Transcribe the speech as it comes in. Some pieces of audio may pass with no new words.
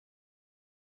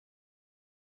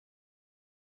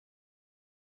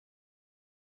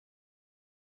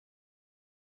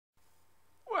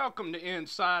Welcome to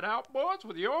Inside Outboards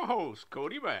with your host,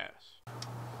 Kodibass.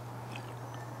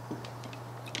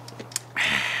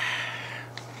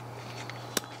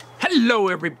 Hello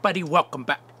everybody, welcome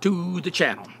back to the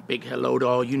channel. Big hello to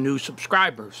all you new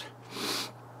subscribers.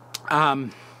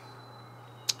 Well,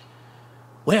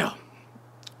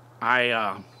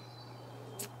 I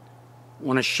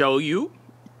want to show you,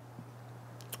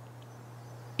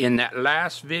 in that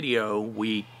last video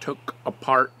we took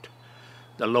apart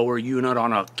the lower unit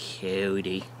on a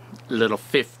cutie little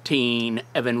 15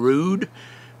 Evinrude,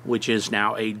 which is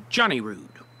now a Johnny-Rude,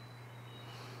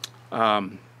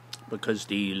 because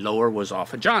the lower was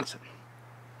off of Johnson.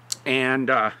 And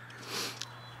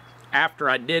after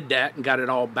I did that and got it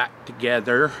all back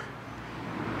together,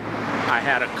 I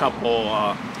had a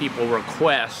couple people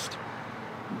request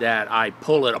that I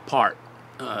pull it apart,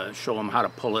 show them how to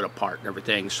pull it apart and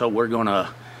everything. So we're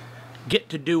gonna get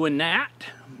to doing that,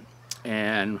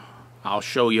 and I'll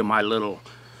show you my little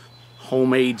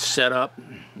homemade setup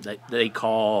that they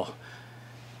call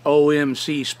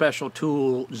OMC Special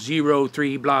Tool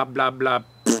 03 blah blah blah.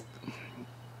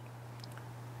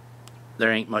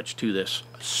 There ain't much to this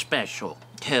special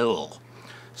tool.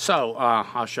 So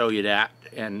I'll show you that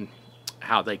and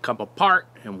how they come apart,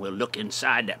 and we'll look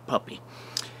inside that puppy.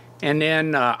 And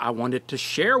then I wanted to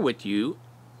share with you,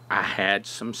 I had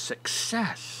some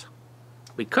success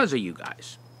because of you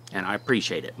guys, and I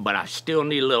appreciate it, but I still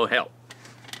need a little help.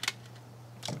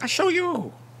 I show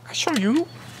you.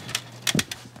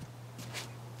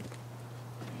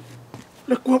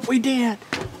 Look what we did.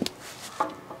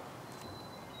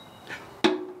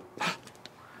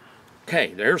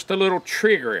 Okay, there's the little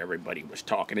trigger everybody was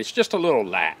talking. It's just a little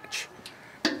latch.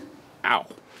 Ow.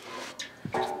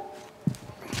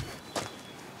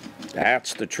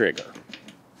 That's the trigger.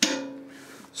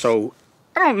 So,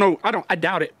 I don't know, I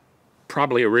doubt it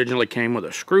probably originally came with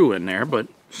a screw in there, but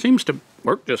seems to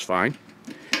work just fine.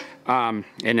 And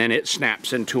then it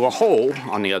snaps into a hole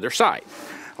on the other side.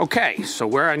 Okay, so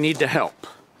where I need the help.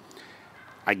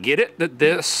 I get it that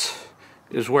this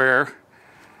is where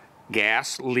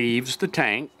gas leaves the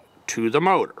tank to the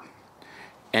motor.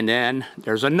 And then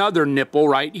there's another nipple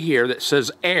right here that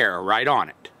says air right on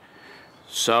it.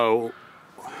 So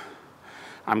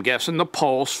I'm guessing the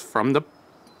pulse from the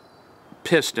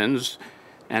pistons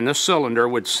and the cylinder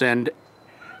would send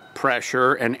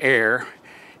pressure and air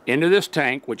into this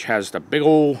tank, which has the big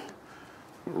old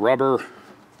rubber,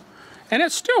 and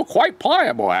it's still quite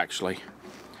pliable actually.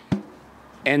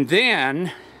 And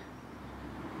then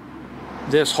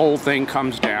this whole thing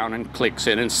comes down and clicks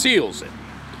in and seals it.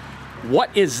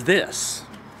 What is this?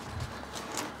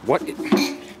 What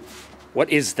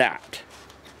is that?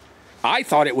 I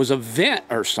thought it was a vent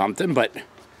or something, but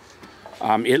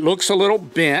it looks a little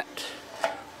bent.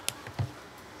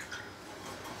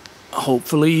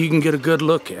 Hopefully you can get a good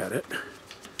look at it.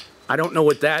 I don't know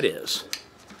what that is.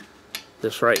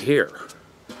 This right here.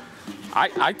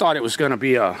 I thought it was going to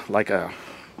be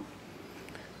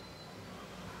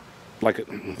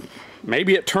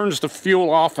maybe it turns the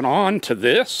fuel off and on to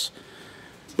this.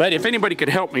 But if anybody could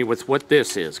help me with what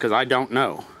this is, because I don't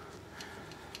know.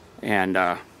 And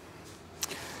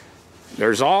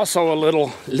there's also a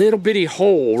little bitty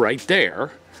hole right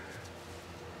there.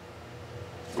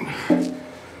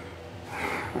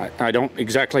 I don't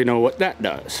exactly know what that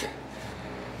does.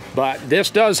 But this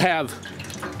does have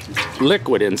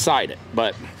liquid inside it.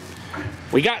 But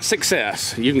we got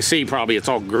success. You can see probably it's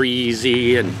all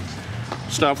greasy and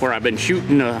stuff where I've been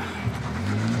shooting a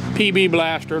PB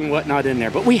blaster and whatnot in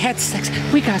there. But we had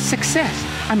success. We got success.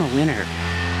 I'm a winner.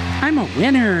 I'm a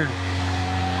winner.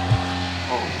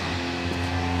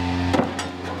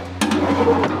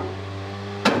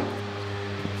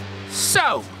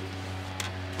 So,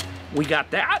 we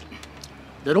got that.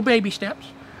 Little baby steps.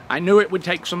 I knew it would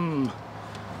take some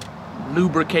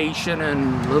lubrication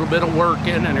and a little bit of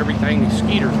working and everything. These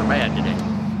skeeters are bad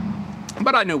today.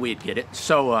 But I knew we'd get it.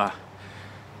 So,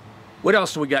 what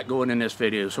else do we got going in this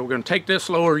video? So we're going to take this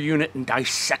lower unit and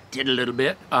dissect it a little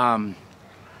bit. I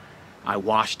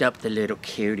washed up the little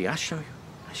cutie. I'll show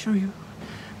you.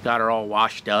 Got her all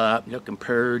washed up, looking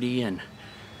pretty, and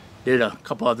did a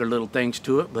couple other little things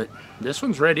to it, but this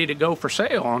one's ready to go for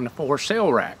sale on the for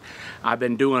sale rack. I've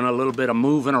been doing a little bit of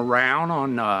moving around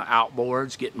on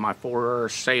Outboards, getting my for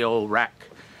sale rack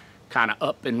kind of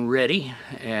up and ready,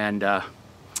 and I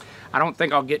don't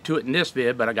think I'll get to it in this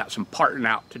vid, but I got some parting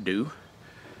out to do,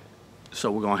 so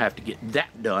we're gonna have to get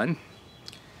that done.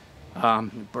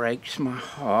 It breaks my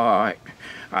heart.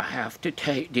 I have to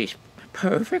take these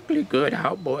perfectly good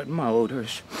outboard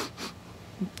motors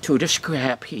to the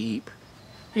scrap heap.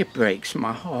 It breaks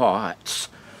my heart.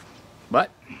 But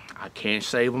I can't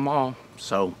save them all.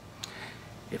 So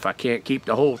if I can't keep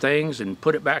the whole things and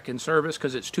put it back in service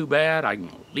because it's too bad, I can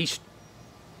at least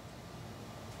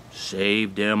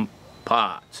save them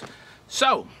pots.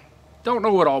 So, don't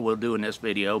know what all we'll do in this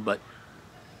video, but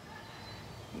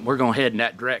we're going to head in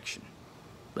that direction.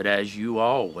 But as you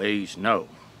always know,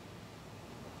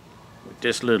 with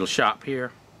this little shop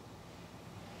here,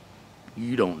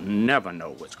 you don't never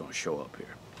know what's going to show up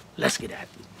here. Let's get at it.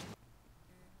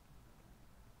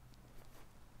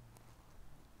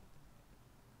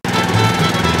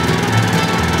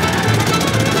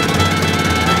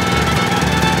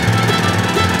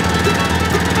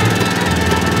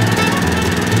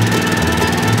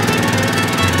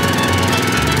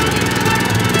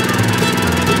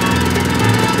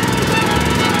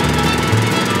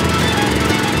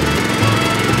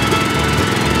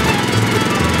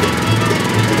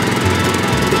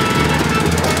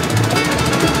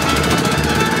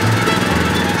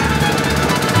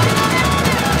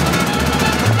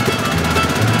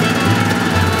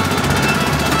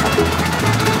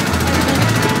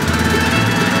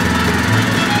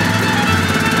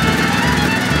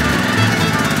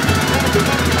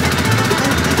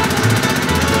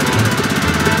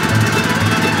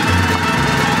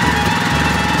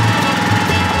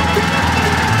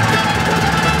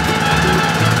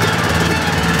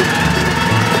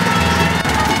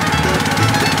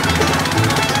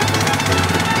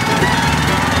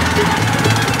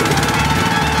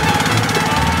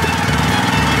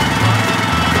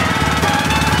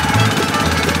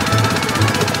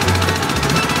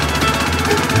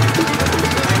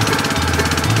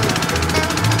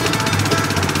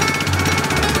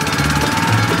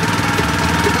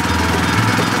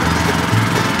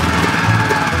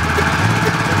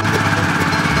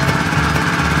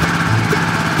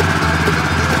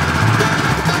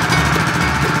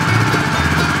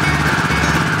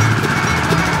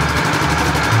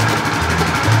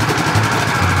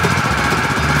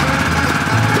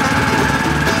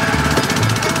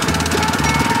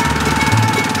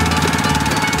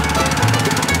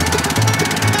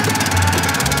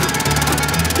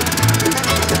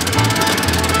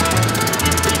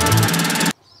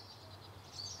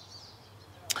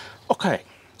 Okay,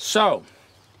 so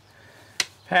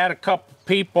had a couple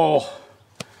people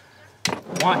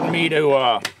wanting me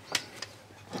to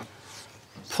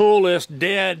pull this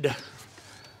dead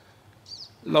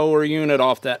lower unit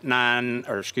off that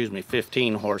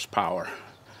 15 horsepower,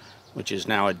 which is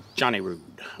now a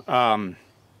Evinrude.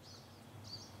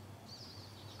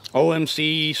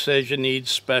 OMC says you need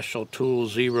special tool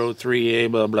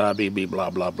 03A blah blah blah blah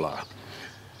blah blah.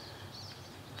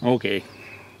 Okay,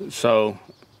 so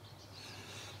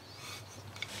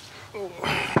we're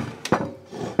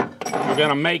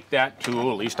gonna make that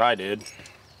tool, at least I did.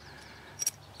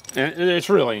 And it's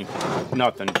really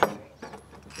nothing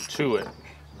to it.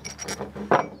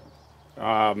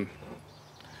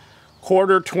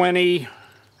 Quarter 20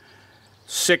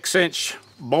 6-inch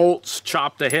bolts,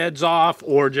 chop the heads off,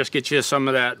 or just get you some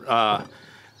of that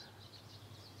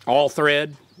all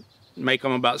thread, make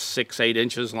them about 6-8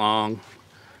 inches long,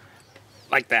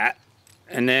 like that.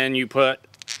 And then you're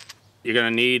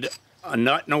gonna need a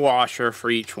nut and a washer for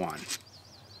each one.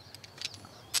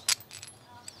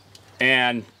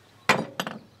 And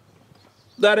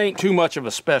that ain't too much of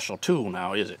a special tool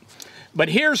now, is it? But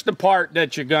here's the part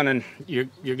that you gotta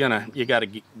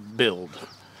build.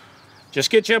 Just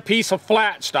get you a piece of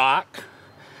flat stock.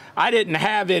 I didn't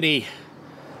have any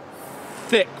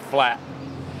thick flat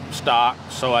stock,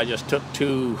 so I just took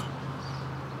two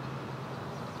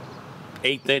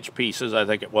 1/8-inch pieces, I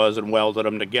think it was, and welded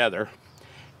them together.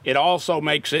 It also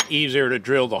makes it easier to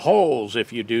drill the holes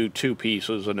if you do two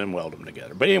pieces and then weld them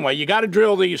together. But anyway, you got to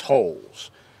drill these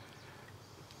holes.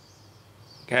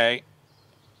 Okay?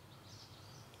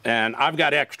 And I've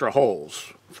got extra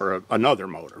holes for another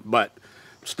motor, but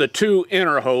it's the two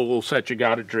inner holes that you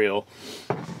got to drill.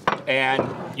 And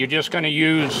you're just going to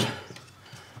use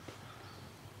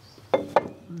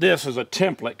this as a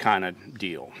template kind of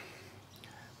deal.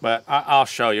 But I'll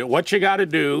show you. What you got to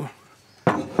do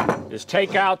is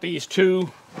take out these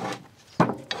two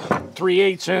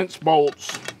 3/8-inch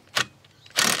bolts.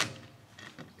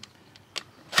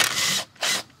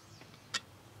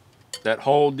 That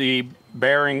hold the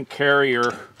bearing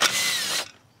carrier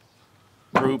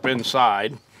group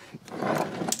inside. All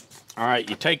right,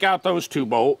 you take out those two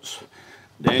bolts,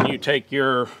 then you take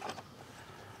your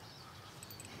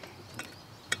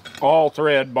all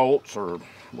thread bolts, or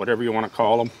whatever you want to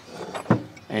call them,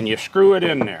 and you screw it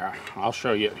in there. I'll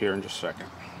show you it here in just a second.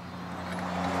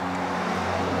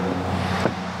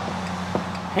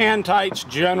 Hand tight's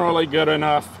generally good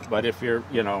enough. but if you're,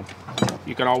 you know,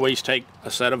 you can always take a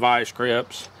set of vice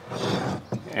grips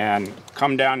and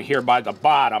come down here by the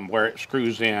bottom where it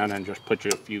screws in and just put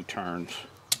you a few turns.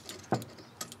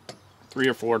 3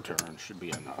 or 4 turns should be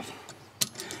enough.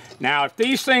 Now, if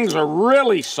these things are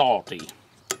really salty,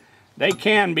 they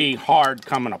can be hard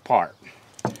coming apart.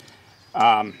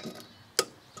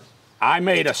 I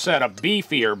made a set of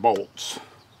beefier bolts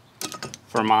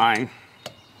for mine,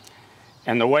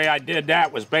 and the way I did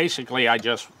that was basically I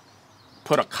just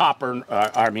put a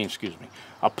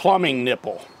a plumbing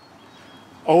nipple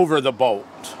over the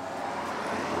bolt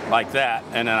like that,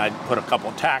 and then I put a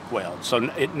couple tack welds. So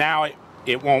now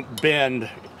it won't bend.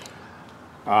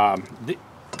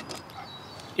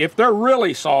 If they're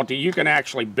really salty, you can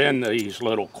actually bend these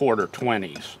little 1/4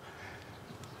 20s.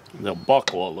 They'll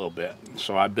buckle a little bit.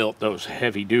 So I built those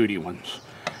heavy duty ones.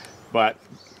 But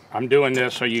I'm doing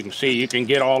this so you can see you can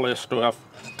get all this stuff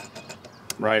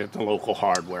right at the local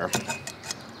hardware.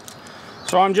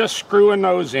 So I'm just screwing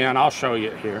those in. I'll show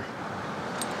you here.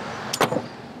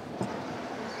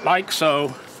 Like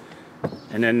so.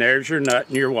 And then there's your nut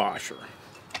and your washer.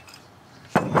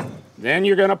 Then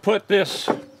you're going to put this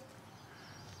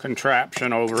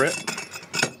contraption over it.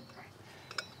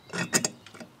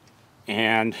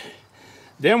 And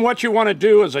then what you want to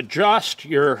do is adjust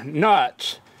your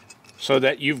nuts so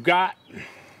that you've got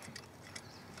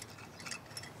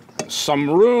some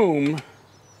room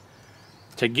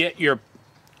to get your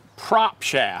prop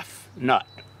shaft nut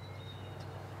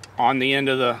on the end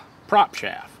of the prop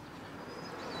shaft.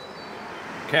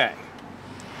 Okay.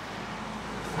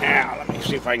 Now, let me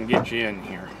see if I can get you in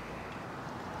here.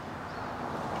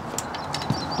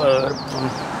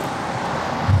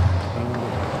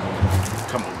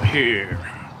 Come over here.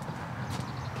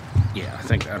 Yeah, I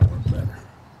think that'll work better.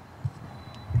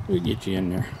 We'll get you in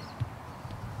there.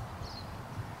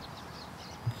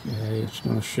 Okay, it's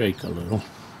going to shake a little.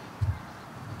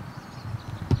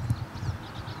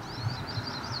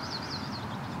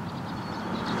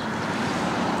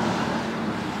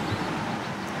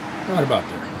 Right about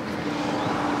there.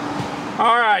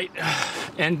 All right,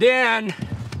 and then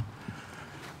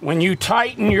when you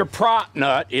tighten your prop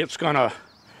nut, it's going to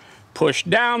push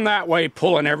down that way,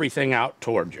 pulling everything out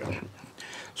towards you.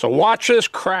 So watch this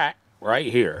crack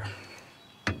right here.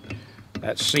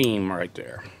 That seam right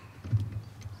there.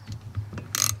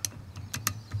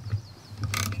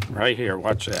 Right here,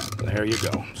 watch that. There you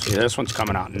go. See, this one's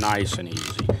coming out nice and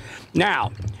easy.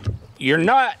 Now, your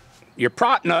nut, your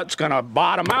prop nut's gonna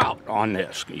bottom out on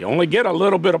this. You only get a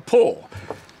little bit of pull.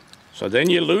 So then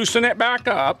you loosen it back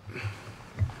up.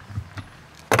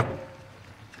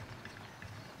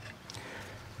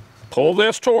 Pull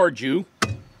this towards you,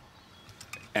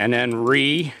 and then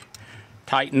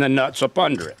re-tighten the nuts up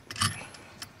under it.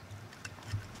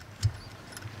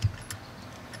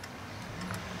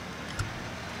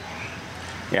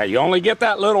 Yeah, you only get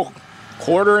that little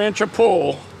 1/4 inch of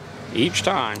pull each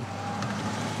time.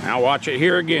 Now watch it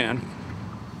here again.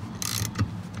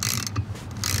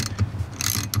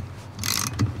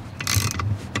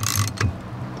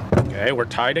 Okay, we're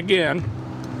tight again.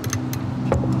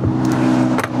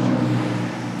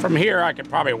 From here, I could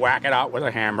probably whack it out with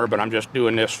a hammer, but I'm just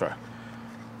doing this for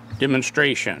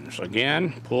demonstrations.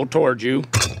 Again, pull towards you.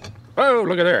 Oh,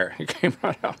 look at there. It came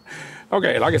right out.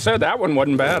 Okay, like I said, that one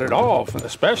wasn't bad at all,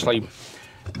 especially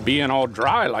being all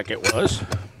dry like it was.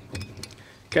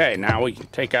 Okay, now we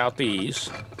take out these.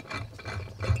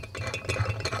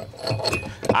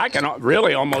 I can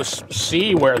really almost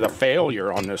see where the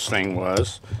failure on this thing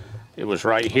was. It was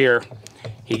right here.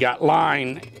 He got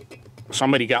line.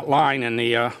 Somebody got line in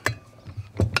the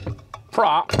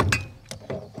prop,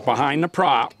 behind the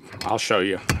prop. I'll show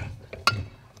you.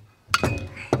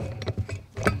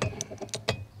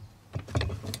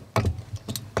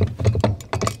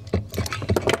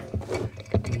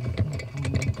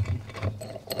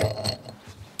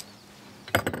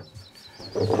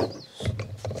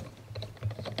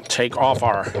 Take off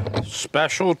our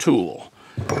special tool.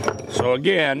 So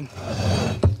again,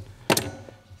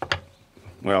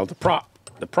 well, the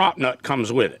prop nut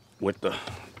comes with it, with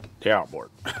the outboard.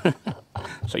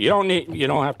 So you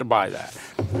don't have to buy that,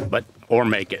 or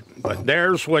make it. But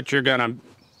there's what you're gonna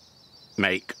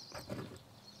make.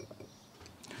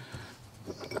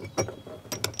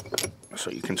 So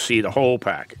you can see the whole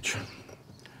package.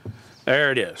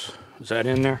 There it is. Is that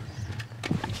in there?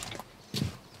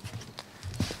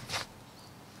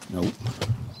 Nope.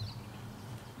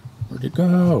 Where'd it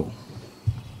go?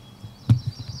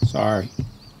 Sorry.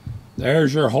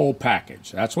 There's your whole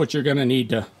package. That's what you're gonna need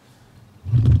to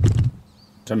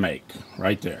make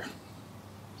right there.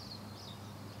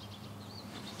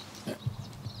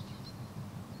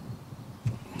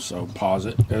 so pause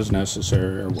it as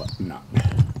necessary or whatnot.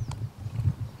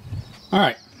 All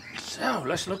right, so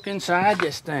let's look inside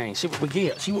this thing, see what we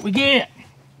get, see what we get.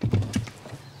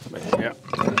 Yep.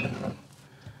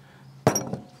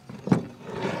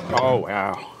 Oh,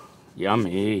 wow,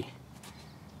 yummy.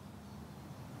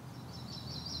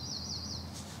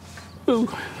 Ooh.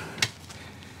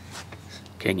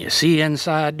 Can you see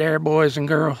inside there, boys and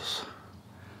girls?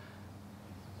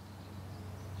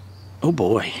 Oh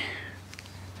boy.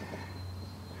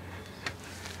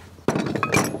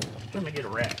 Let me get a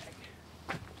rag.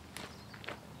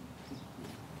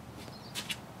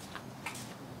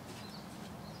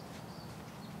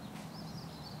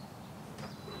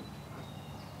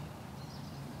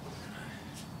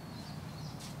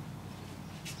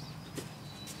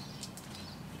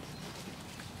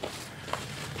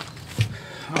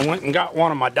 I went and got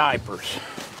one of my diapers.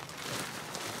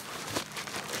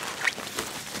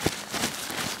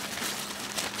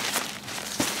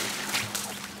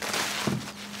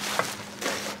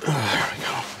 There we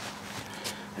go.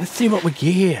 Let's see what we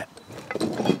get.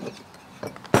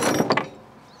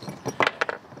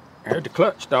 There's the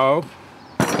clutch dog.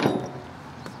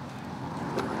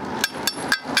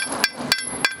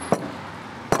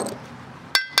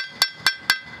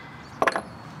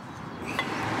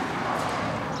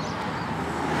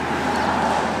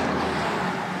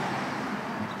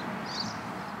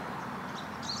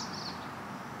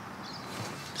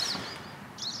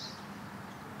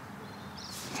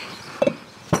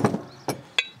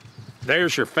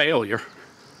 There's your failure.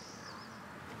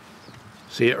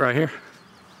 See it right here?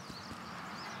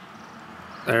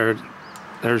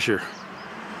 There's your,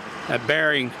 that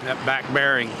bearing, that back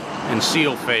bearing and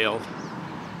seal failed.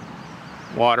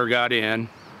 Water got in.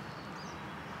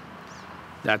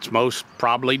 That's most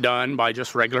probably done by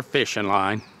just regular fishing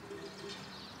line.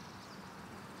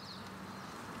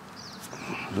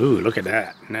 Ooh, look at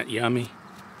that. Isn't that yummy?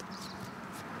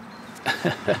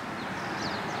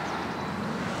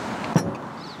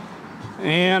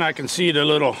 And I can see the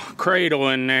little cradle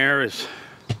in there is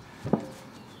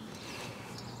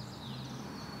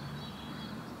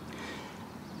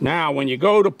now when you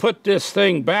go to put this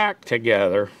thing back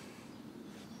together,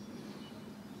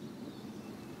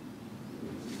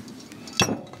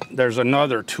 there's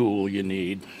another tool you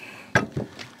need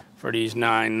for these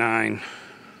 9.9.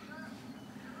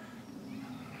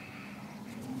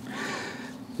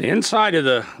 The inside of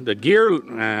the gear,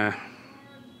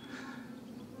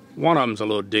 one of them's a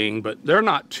little dinged, but they're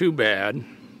not too bad.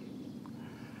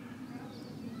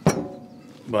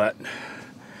 But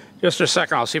just a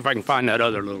second, I'll see if I can find that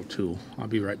other little tool. I'll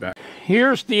be right back.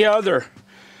 Here's the other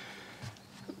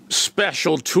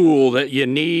special tool that you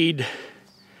need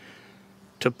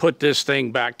to put this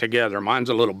thing back together. Mine's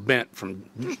a little bent from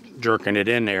jerking it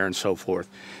in there and so forth.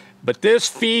 But this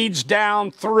feeds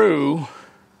down through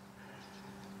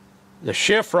the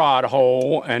shift rod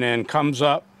hole and then comes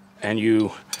up and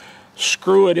you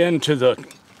screw it into the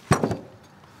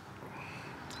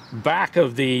back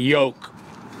of the yoke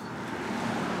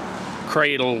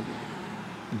cradle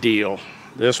deal.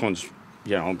 This one's,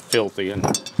 you know, filthy and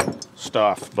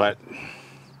stuff, but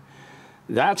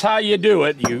that's how you do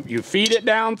it. You feed it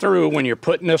down through when you're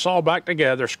putting this all back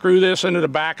together. Screw this into the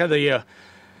back of the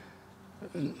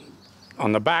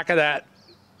on the back of that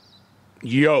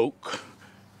yoke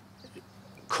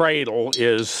cradle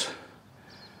is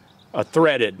a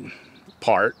threaded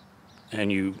part,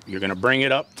 and you're going to bring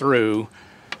it up through,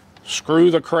 screw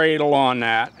the cradle on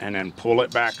that, and then pull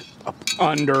it back up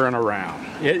under and around.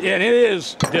 And it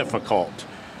is difficult.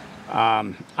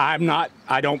 I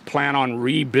don't plan on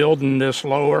rebuilding this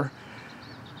lower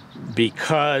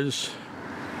because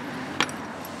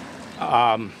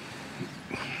the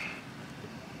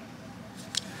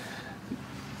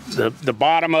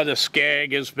bottom of the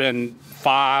skeg has been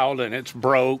filed and it's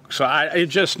broke, so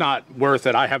it's just not worth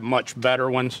it. I have much better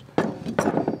ones,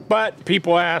 but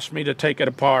people asked me to take it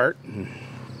apart,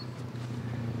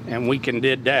 and we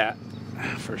did that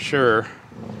for sure.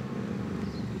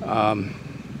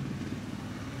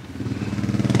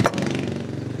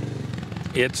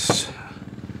 It's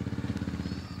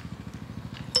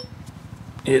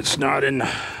not in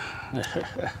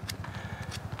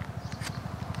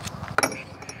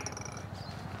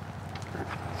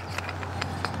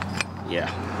yeah.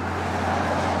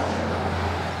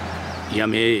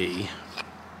 Yummy.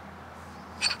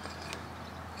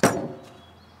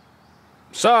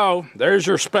 So, there's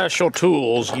your special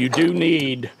tools you do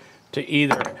need to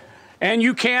either, and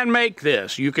you can make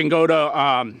this. You can go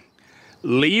to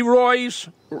Leroy's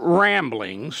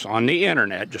Ramblings on the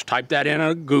internet. Just type that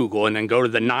in Google and then go to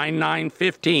the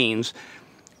 9915s.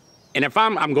 And if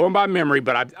I'm going by memory,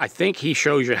 but I think he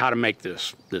shows you how to make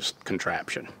this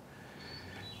contraption.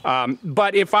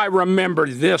 But if I remember,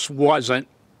 this wasn't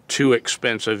too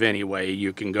expensive anyway.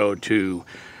 You can go to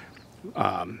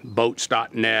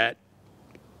boats.net,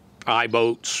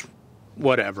 iBoats,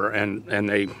 whatever, and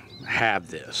they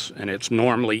have this, and it's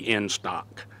normally in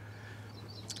stock.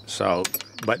 So,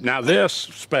 but now this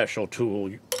special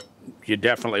tool, you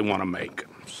definitely want to make.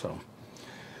 So,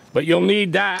 but you'll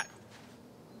need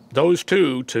those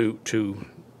two to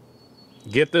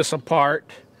get this apart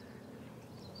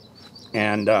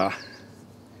and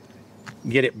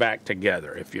get it back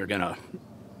together if you're gonna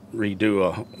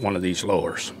redo one of these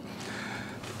lowers.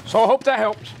 So I hope that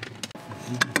helps.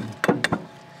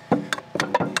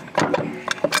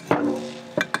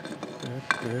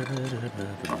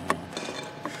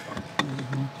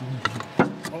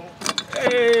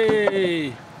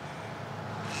 Hey,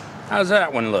 how's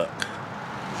that one look?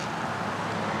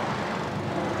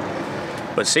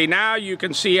 But see, now you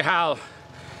can see how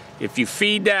if you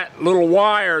feed that little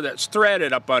wire that's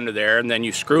threaded up under there, and then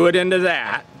you screw it into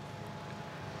that,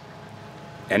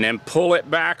 and then pull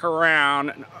it back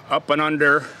around up and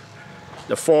under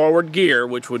the forward gear,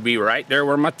 which would be right there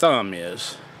where my thumb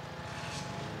is.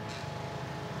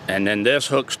 And then this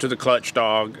hooks to the clutch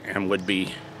dog and would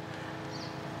be,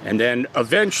 and then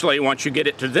eventually once you get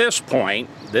it to this point,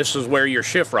 this is where your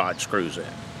shift rod screws in.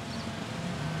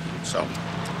 So.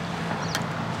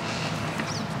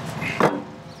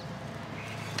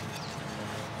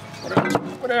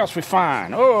 What else we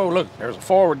find? Oh, look, there's a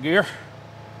forward gear.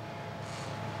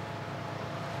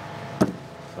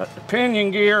 But the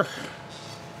pinion gear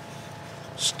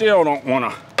still don't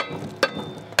want to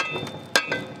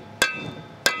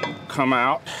come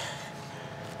out.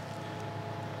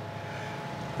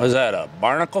 Was that a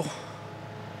barnacle?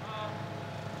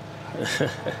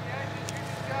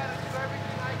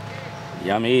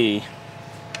 Yummy.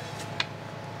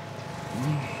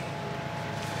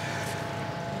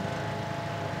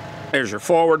 There's your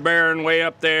forward bearing way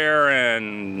up there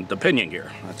and the pinion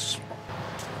gear. I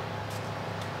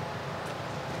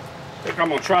think I'm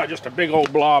gonna try just a big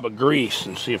old blob of grease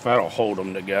and see if that'll hold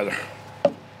them together.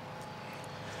 A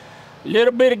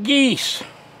little bit of grease.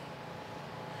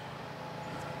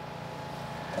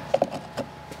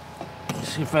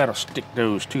 See if that'll stick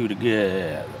those two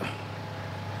together.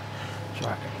 So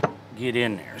I can get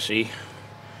in there, see?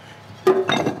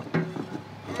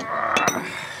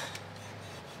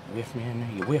 With me in there?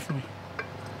 You with me?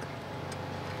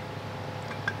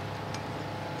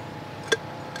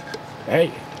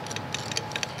 Hey.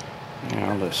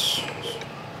 Now let's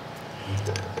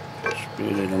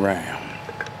spin it around.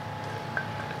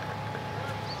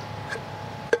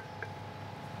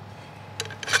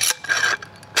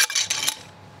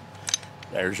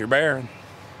 There's your bearing.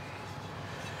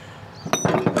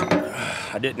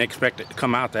 I didn't expect it to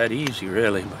come out that easy,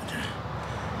 really, but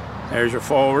there's your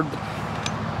forward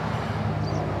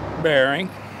bearing.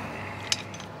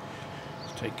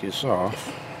 Let's take this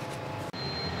off.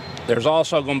 There's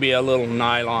also going to be a little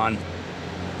nylon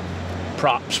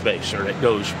prop spacer that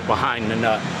goes behind the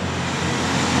nut.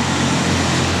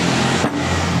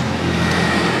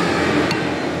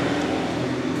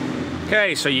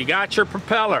 Okay, so you got your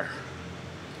propeller.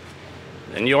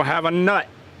 Then you'll have a nut.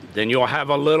 Then you'll have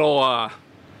a little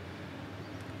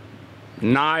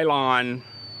nylon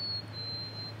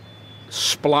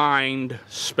splined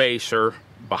spacer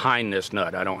behind this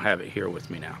nut. I don't have it here with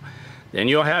me now. Then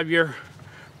you'll have your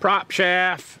prop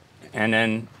shaft and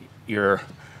then your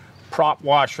prop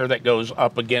washer that goes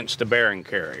up against the bearing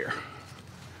carrier.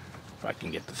 If I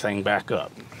can get the thing back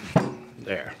up.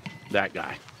 There, that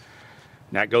guy.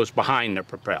 That goes behind the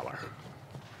propeller.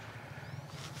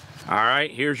 All right,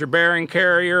 here's your bearing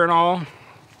carrier and all.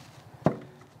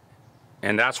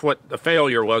 And that's what the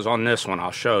failure was on this one,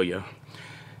 I'll show you.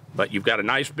 But you've got a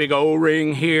nice big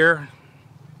O-ring here.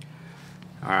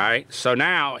 All right, so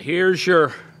now here's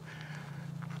your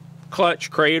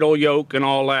clutch, cradle, yoke, and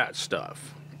all that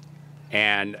stuff.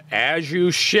 And as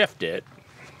you shift it,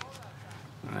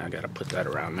 I gotta put that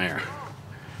around there.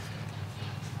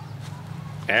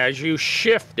 As you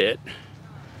shift it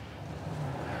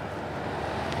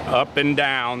up and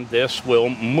down, this will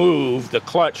move the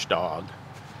clutch dog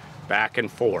back and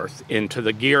forth into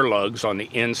the gear lugs on the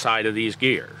inside of these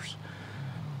gears.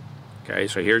 Okay,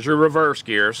 so here's your reverse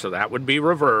gear, so that would be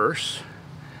reverse.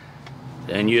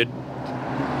 Then you'd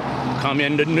come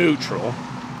into neutral,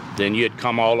 then you'd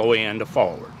come all the way into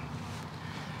forward.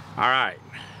 All right,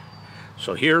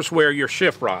 so here's where your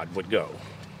shift rod would go.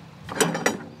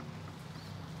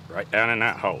 Right down in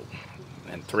that hole,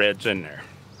 and threads in there.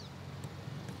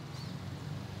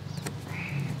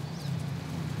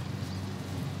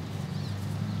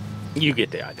 You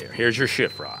get the idea. Here's your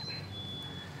shift rod.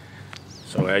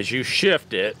 So as you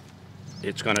shift it,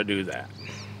 it's going to do that.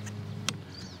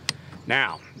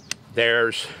 Now,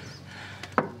 there's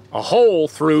a hole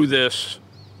through this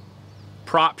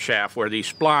prop shaft where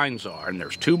these splines are, and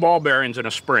there's 2 ball bearings and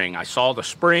a spring. I saw the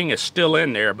spring is still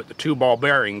in there, but the 2 ball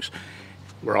bearings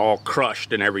were all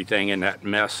crushed and everything in that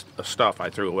mess of stuff I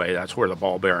threw away. That's where the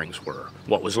ball bearings were,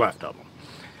 what was left of them.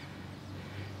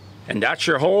 And that's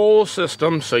your whole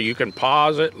system, so you can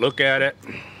pause it, look at it,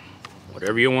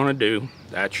 whatever you want to do.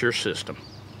 That's your system.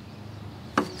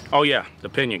 Oh yeah, the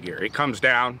pinion gear. It comes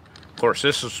down. Of course,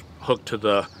 this is hooked to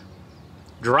the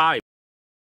drive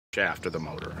shaft of the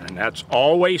motor, and that's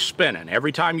always spinning.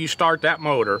 Every time you start that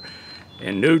motor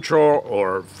in neutral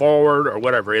or forward or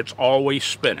whatever, it's always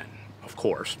spinning, of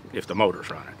course, if the motor's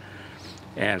running.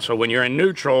 And so when you're in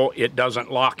neutral, it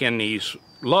doesn't lock in these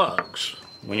lugs.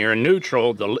 When you're in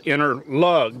neutral, the inner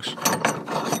lugs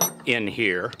in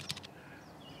here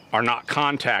are not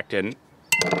contacting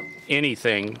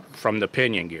anything from the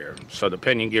pinion gear. So the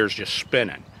pinion gear is just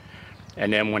spinning.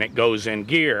 And then when it goes in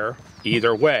gear,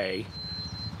 either way,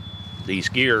 these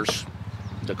gears,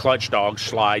 the clutch dog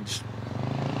slides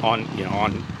on,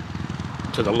 on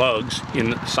to the lugs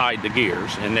inside the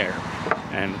gears in there.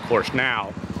 And of course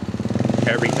now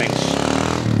everything's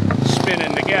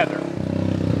spinning together.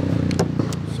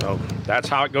 So that's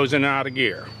how it goes in and out of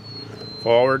gear.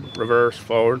 Forward, reverse,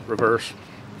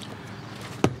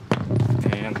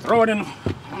 and throw it in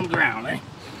on the ground, eh?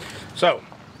 So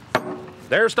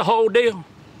there's the whole deal.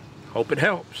 Hope it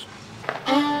helps.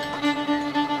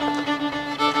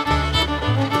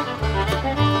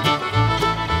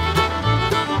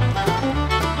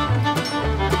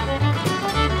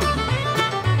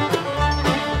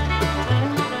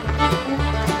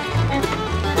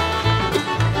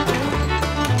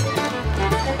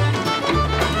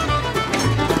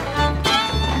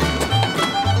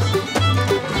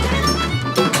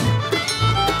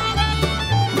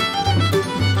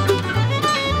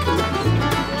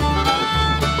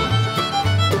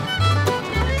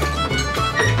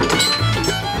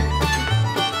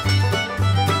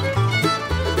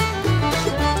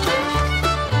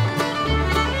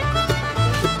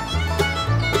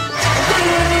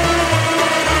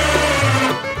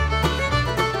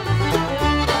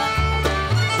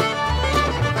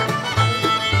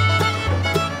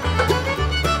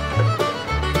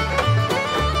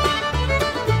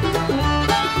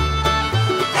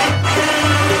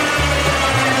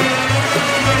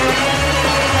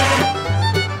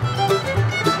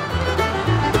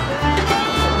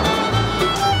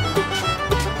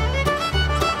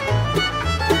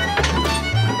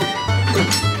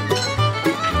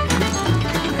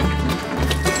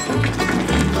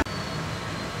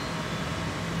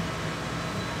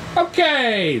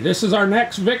 Okay, this is our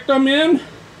next victim in.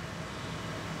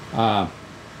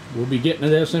 We'll be getting to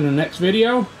this in the next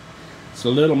video. It's a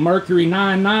little Mercury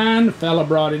 99. The fella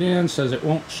brought it in, says it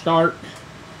won't start.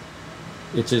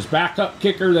 It's his backup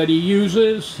kicker that he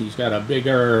uses. He's got a big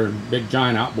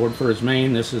giant outboard for his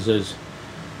main. This is his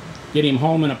get him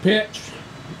home in a pitch.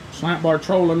 Slant bar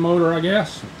trolling motor, I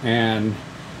guess. And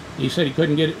he said he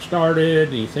couldn't get it started,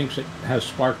 and he thinks it has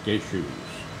spark issues.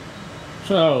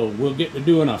 So we'll get to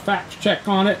doing a fact check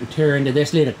on it and tear into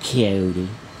this little cutie.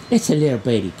 It's a little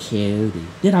baby cutie.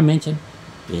 Did I mention?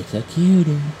 It's a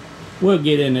cutie. We'll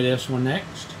get into this one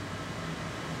next.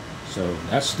 So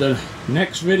that's the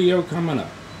next video coming up.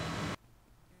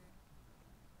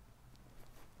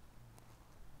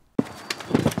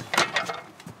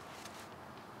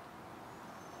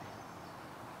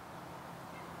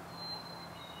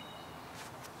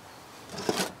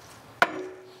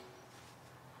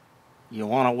 You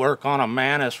want to work on a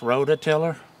Manus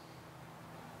rototiller?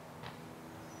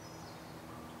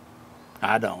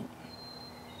 I don't.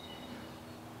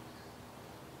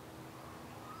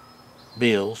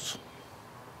 Bills.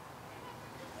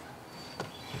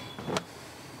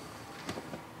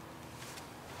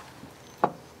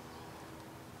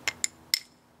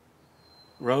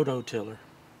 Rototiller.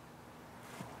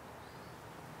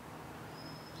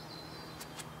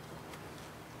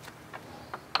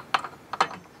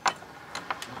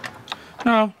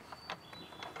 No,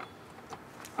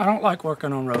 I don't like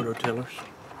working on rototillers.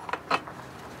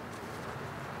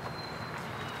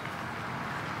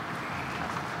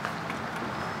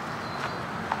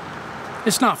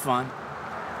 It's not fun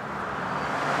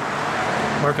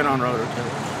working on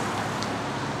rototillers.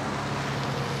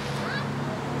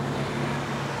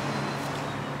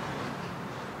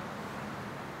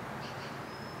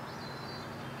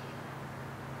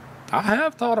 I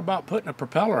have thought about putting a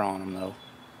propeller on them though.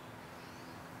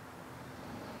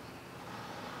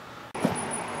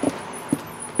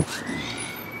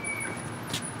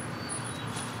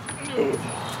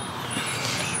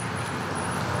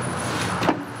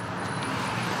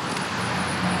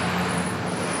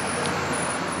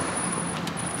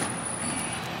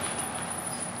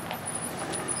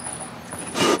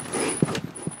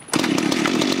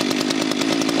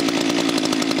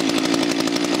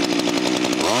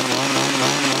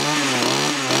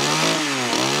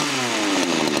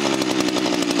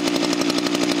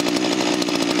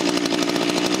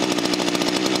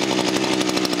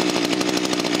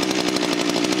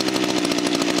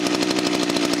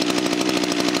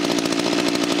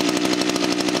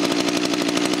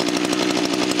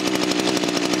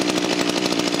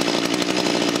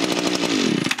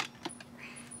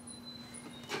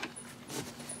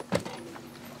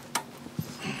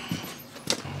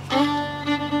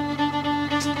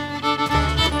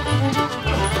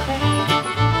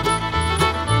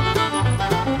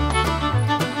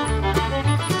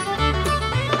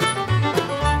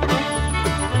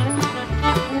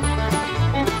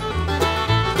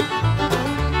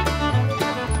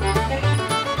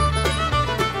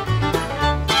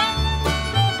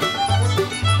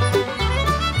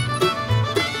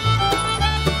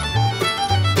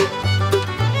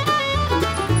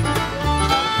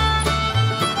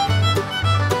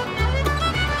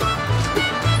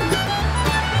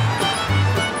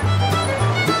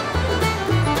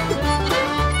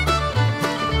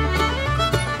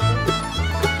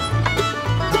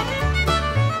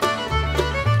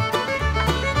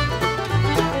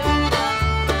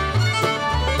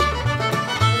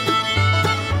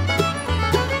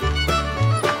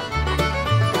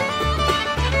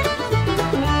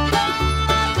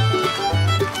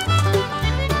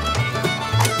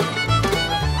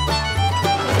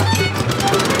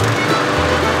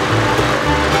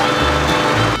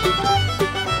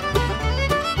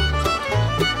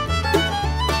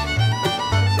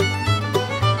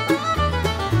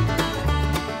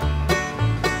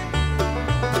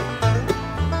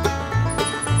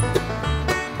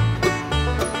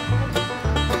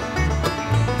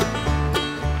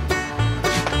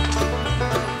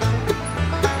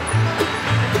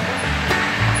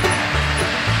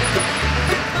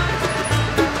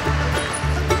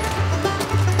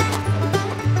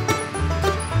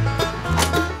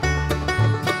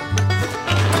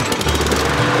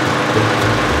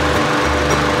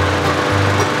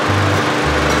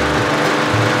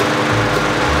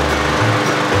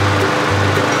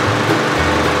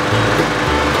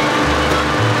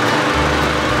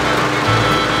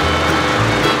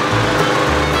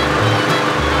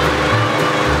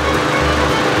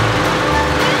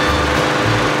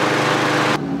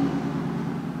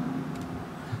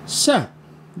 So,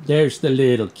 there's the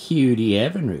little cutie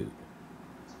Evinrude.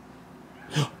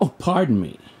 Oh, pardon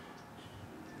me.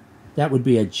 That would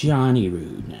be a Johnny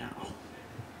Rude now.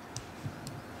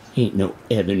 Ain't no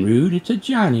Evinrude, it's a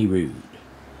Johnny Rude.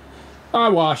 I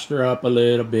washed her up a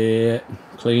little bit,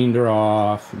 cleaned her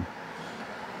off, and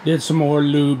did some more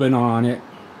lubing on it.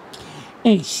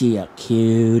 Ain't she a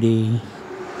cutie?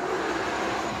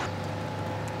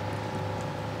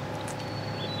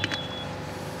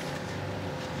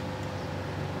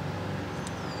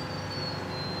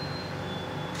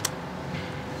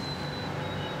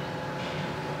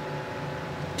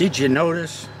 Did you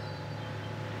notice?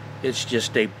 It's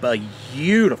just a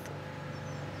beautiful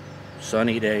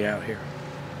sunny day out here.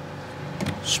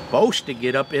 Supposed to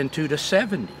get up into the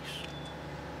 70s.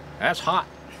 That's hot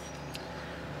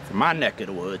for my neck of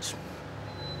the woods.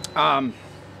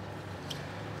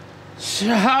 So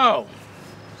a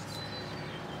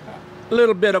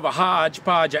little bit of a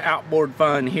hodgepodge of outboard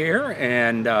fun here,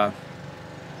 and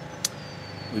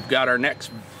we've got our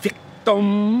next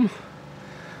victim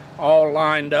all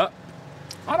lined up.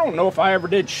 I don't know if I ever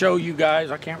did show you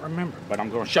guys, I can't remember, but I'm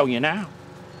going to show you now.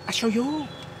 I'll show you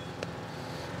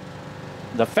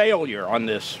the failure on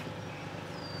this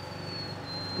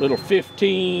little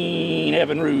 15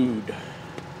 Evinrude.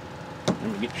 Let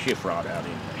me get the shift rod out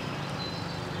anyway.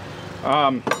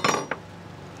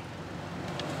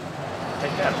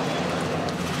 Take that off.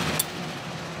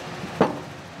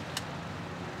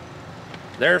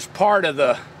 There's part of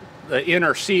the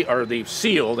inner seal, or the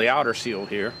seal, the outer seal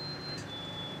here.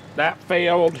 That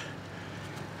failed,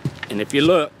 and if you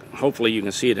look, hopefully you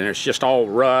can see it, and it's just all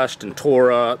rust and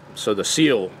tore up, so the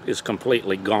seal is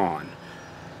completely gone.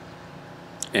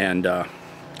 And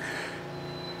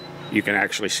you can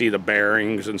actually see the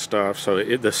bearings and stuff, so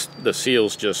the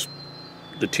seal's just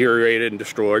deteriorated and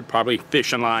destroyed. Probably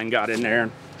fishing line got in there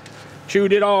and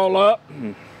chewed it all up.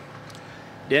 And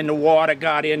then the water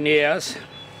got in this.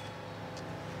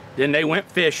 Then they went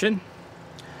fishing.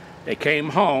 They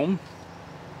came home.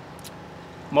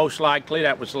 Most likely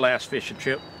that was the last fishing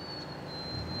trip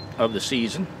of the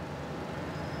season.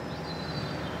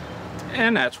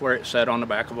 And that's where it sat on the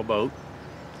back of a boat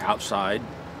outside.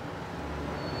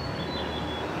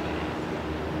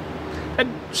 It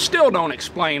still don't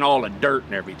explain all the dirt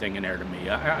and everything in there to me.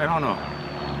 I don't know.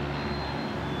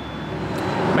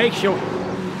 Makes you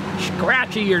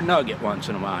scratchy your nugget once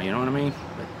in a while, you know what I mean?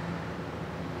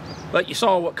 But you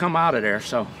saw what come out of there,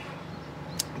 so.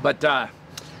 But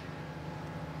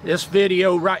this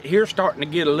video right here starting to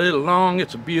get a little long.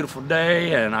 It's a beautiful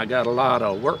day, and I got a lot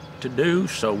of work to do,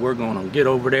 so we're gonna get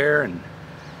over there and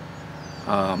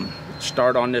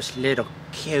start on this little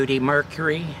cutie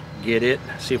Mercury. Get it,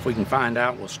 see if we can find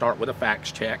out. We'll start with a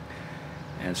fax check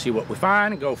and see what we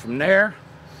find and go from there.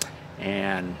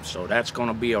 And so that's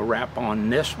gonna be a wrap on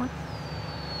this one.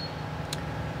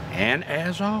 And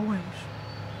as always,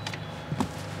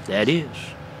 that is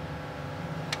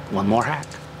one more hack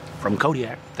from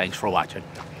Kodiak. Thanks for watching.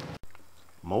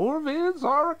 More vids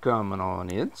are coming on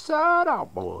Inside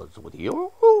Outboards with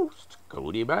your host,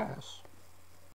 Kodibass.